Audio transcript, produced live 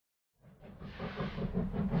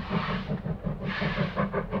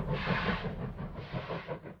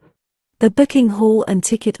The booking hall and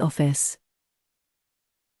ticket office.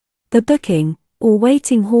 The booking, or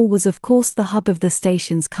waiting hall was of course the hub of the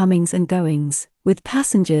station's comings and goings, with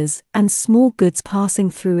passengers and small goods passing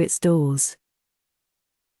through its doors.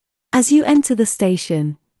 As you enter the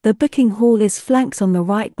station, the booking hall is flanked on the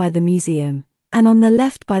right by the museum, and on the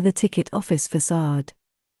left by the ticket office facade.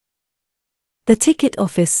 The ticket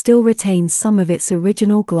office still retains some of its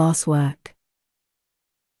original glasswork.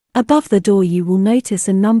 Above the door you will notice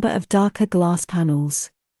a number of darker glass panels.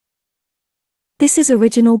 This is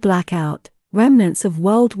original blackout, remnants of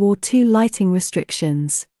World War II lighting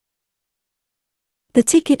restrictions. The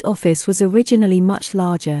ticket office was originally much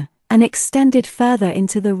larger, and extended further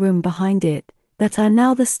into the room behind it, that are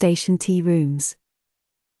now the station tea rooms.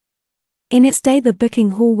 In its day the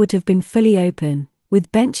booking hall would have been fully open,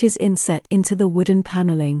 with benches inset into the wooden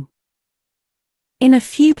paneling. In a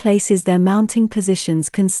few places their mounting positions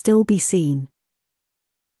can still be seen.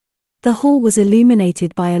 The hall was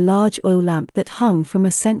illuminated by a large oil lamp that hung from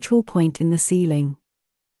a central point in the ceiling.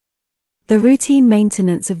 The routine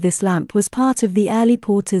maintenance of this lamp was part of the early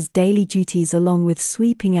porter's daily duties, along with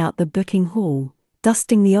sweeping out the booking hall,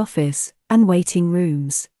 dusting the office, and waiting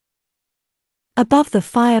rooms. Above the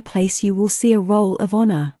fireplace you will see a roll of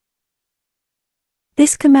honor.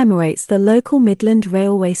 This commemorates the local Midland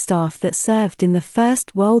Railway staff that served in the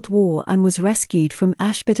First World War and was rescued from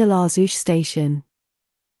Ashbodelazush station.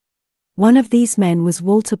 One of these men was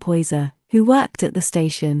Walter Poyser, who worked at the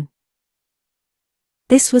station.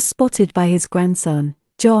 This was spotted by his grandson,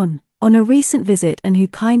 John, on a recent visit, and who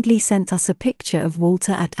kindly sent us a picture of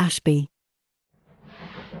Walter at Ashby.